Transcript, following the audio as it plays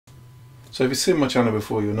So if you've seen my channel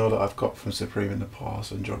before, you'll know that I've got from Supreme in the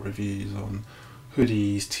past and dropped reviews on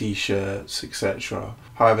hoodies, t-shirts, etc.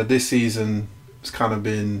 However, this season it's kind of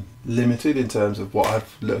been limited in terms of what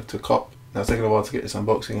I've looked to cop. Now it's taken a while to get this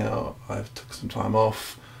unboxing out. I've took some time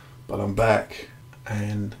off, but I'm back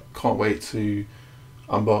and can't wait to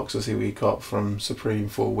unbox or see what we cop from Supreme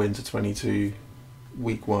for Winter 22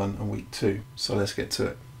 week 1 and week 2. So let's get to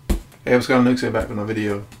it. Hey, what's going on, Lukas here, back with another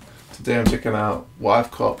video. Today I'm checking out what I've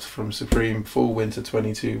copped from Supreme for Winter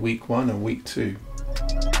 22 week 1 and week 2.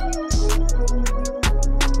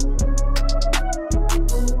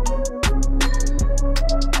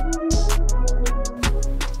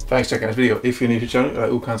 Thanks for checking out this video. If you're new to the channel, you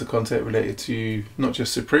like all kinds of content related to not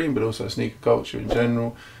just Supreme but also sneaker culture in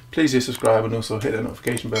general, please do subscribe and also hit that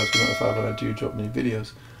notification bell to be notified when I do drop new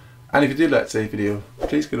videos. And if you do like today's video,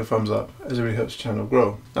 please give it a thumbs up as it really helps the channel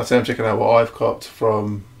grow. Now today I'm checking out what I've copped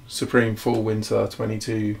from Supreme Fall Winter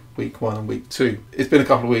 22 week 1 and week 2. It's been a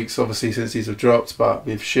couple of weeks obviously since these have dropped, but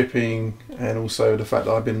with shipping and also the fact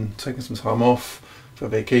that I've been taking some time off for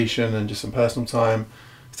vacation and just some personal time,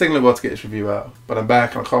 it's taken a little while to get this review out. But I'm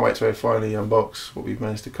back and I can't wait to finally unbox what we've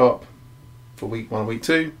managed to cop for week 1 and week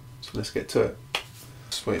 2. So let's get to it.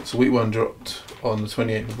 Sweet. So week 1 dropped on the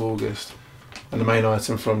 28th of August. And the main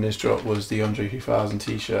item from this drop was the Andre 3000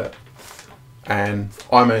 t-shirt, and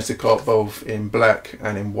I managed to cop both in black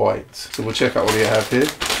and in white. So we'll check out what we have here.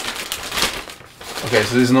 Okay,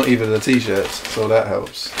 so this is not even the t-shirts, so that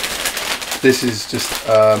helps. This is just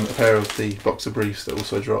a pair of the boxer briefs that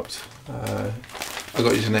also dropped. I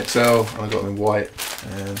got these in XL and I got them in white,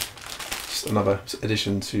 and just another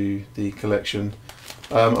addition to the collection.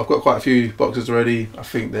 I've got quite a few boxers already. I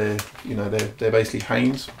think they're basically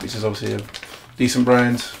Hanes, which is obviously a decent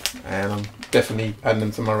brand, and I'm definitely adding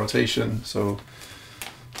them to my rotation, so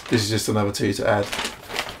this is just another 2 to add.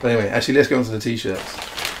 But anyway, actually let's get on to the t-shirts.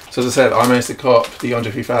 So as I said, I managed to cop the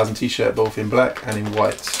Andre 3000 t-shirt both in black and in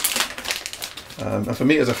white, and for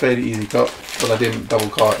me it was a fairly easy cop, but I didn't double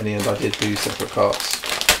cart in the end. I did do separate carts.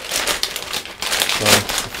 So the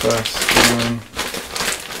first one,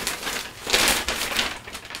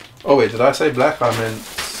 oh wait, did I say black? I meant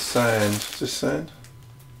sand. Is this sand?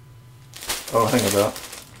 Oh, hang about.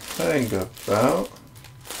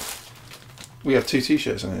 We have 2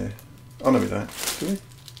 t-shirts in here. Oh no we don't. Do we?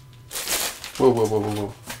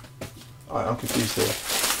 Whoa. Alright, I'm confused here.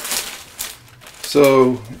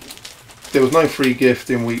 So, there was no free gift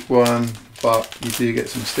in week 1, but you do get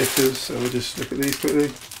some stickers. So we'll just look at these quickly.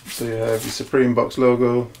 So you have your Supreme box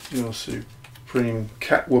logo, your Supreme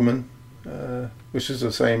Catwoman, which is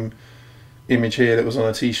the same image here that was on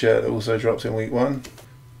a t-shirt that also dropped in week 1.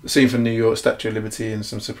 The scene from New York, Statue of Liberty, and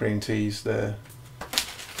some Supreme tees there.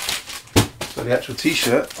 So the actual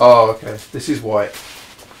t-shirt, oh okay, this is white,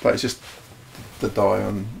 but it's just the dye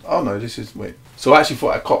on, oh no, this is, wait. So I actually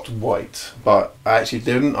thought I copped white, but I actually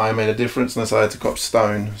didn't. I made a difference and decided to cop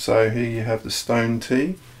stone. So here you have the stone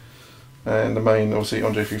tee, and the main, obviously,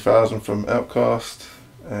 Andre 3000 from Outkast,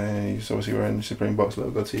 and he's obviously wearing the Supreme box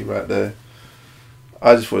logo tee right there.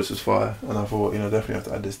 I just thought this was fire, and I thought, definitely have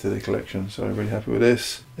to add this to the collection, so I'm really happy with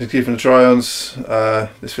this. As you can see from the try-ons,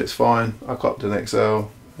 this fits fine. I copped an XL,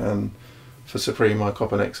 and for Supreme I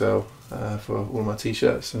cop an XL for all my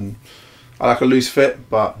t-shirts, and I like a loose fit,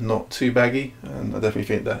 but not too baggy, and I definitely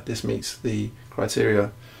think that this meets the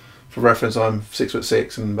criteria. For reference, I'm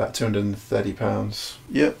 6'6" and about 230 pounds.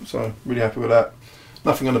 Yep, so really happy with that.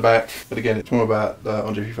 Nothing on the back, but again, it's more about the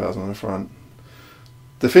Andre 3000 on the front.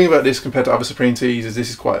 The thing about this compared to other Supreme tees is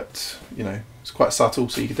this is quite, it's quite subtle,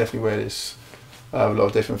 so you could definitely wear this with a lot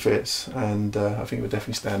of different fits, and I think it would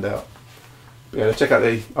definitely stand out. But yeah, let's check out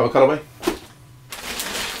the other colourway.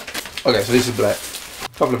 Okay, so this is black. A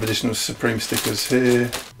couple of additional Supreme stickers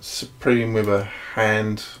here. Supreme with a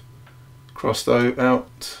hand crossed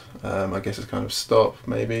out. I guess it's kind of stop,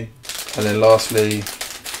 maybe. And then lastly,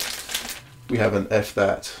 we have an F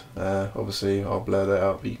that. Obviously, I'll blur that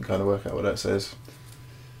out, but you can kind of work out what that says.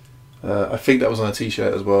 I think that was on a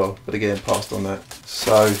t-shirt as well, but again, passed on that.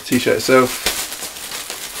 So, t-shirt itself,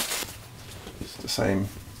 it's the same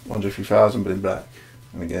Andre 3000 but in black.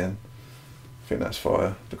 And again, I think that's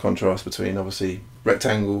fire. The contrast between, obviously,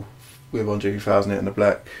 rectangle with Andre 3000 and the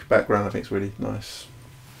black background, I think it's really nice.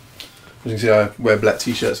 As you can see, I wear black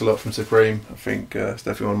t-shirts a lot from Supreme. I think it's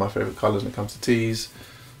definitely one of my favourite colours when it comes to tees.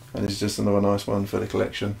 And this is just another nice one for the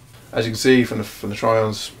collection. As you can see from the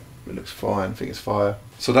try-ons, it looks fine. I think it's fire.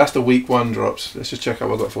 So that's the week 1 drops. Let's just check out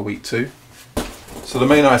what I got for week 2. So the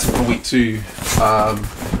main item for week 2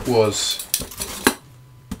 was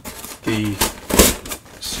the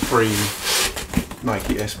Supreme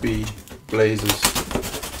Nike SB Blazers.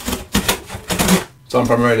 So I'm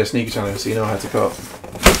primarily a sneaker channel, so you know how to cut.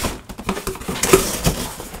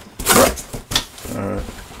 Alright.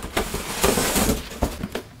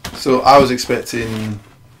 So I was expecting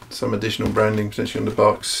some additional branding potentially on the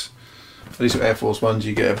box. At least with Air Force Ones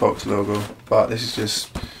you get a box logo, but this is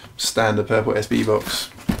just standard purple SB box.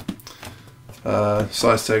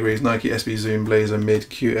 Size tag reads Nike SB Zoom Blazer Mid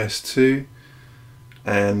QS2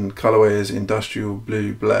 and colourway is industrial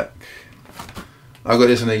blue black. I got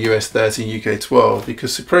this in a US 13 UK 12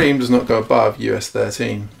 because Supreme does not go above US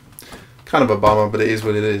 13. Kind of a bummer, but it is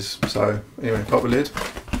what it is. So anyway, pop the lid.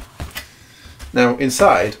 Now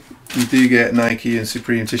inside you do get Nike and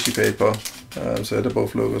Supreme tissue paper, so they're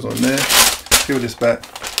both logos on there. Peel this back.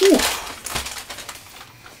 Ooh.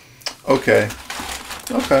 Okay.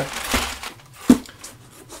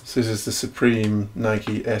 So this is the Supreme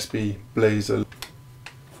Nike SB Blazer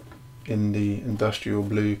in the industrial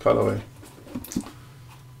blue colorway.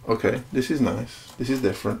 Okay, this is nice. This is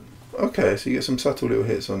different. Okay, so you get some subtle little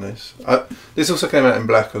hits on this. This also came out in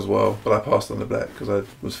black as well, but I passed on the black because I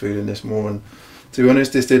was feeling this more. And to be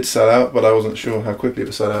honest, this did sell out, but I wasn't sure how quickly it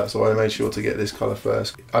would sell out, so I made sure to get this colour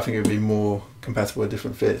first. I think it would be more compatible with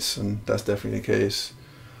different fits, and that's definitely the case.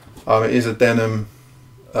 It is a denim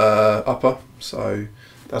upper, so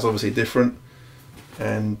that's obviously different.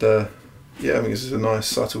 And yeah, I think this is a nice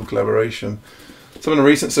subtle collaboration. Some of the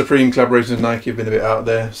recent Supreme collaborations with Nike have been a bit out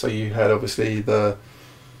there. So you had obviously the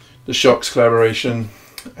Shocks collaboration,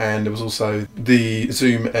 and there was also the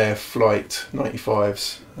Zoom Air Flight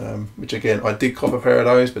 95s, which again I did cop a pair of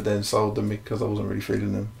those, but then sold them because I wasn't really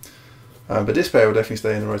feeling them. But this pair will definitely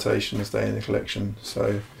stay in the rotation and stay in the collection.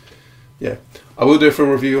 So yeah, I will do a full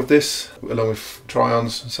review of this along with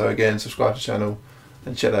try-ons. So again, subscribe to the channel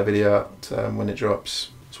and check that video out when it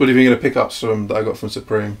drops. So what do you think of the pickups that I got from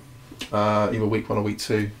Supreme? Either week 1 or week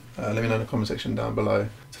 2. Let me know in the comment section down below.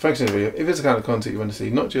 So thanks for the video. If it's the kind of content you want to see,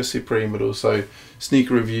 not just Supreme but also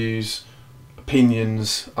sneaker reviews,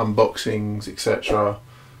 opinions, unboxings, etc.,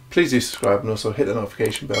 please do subscribe and also hit the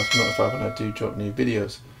notification bell to be notified when I do drop new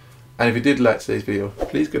videos. And if you did like today's video,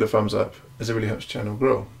 please give it a thumbs up as it really helps the channel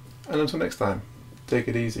grow. And until next time, take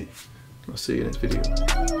it easy. I'll see you in the next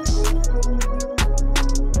video.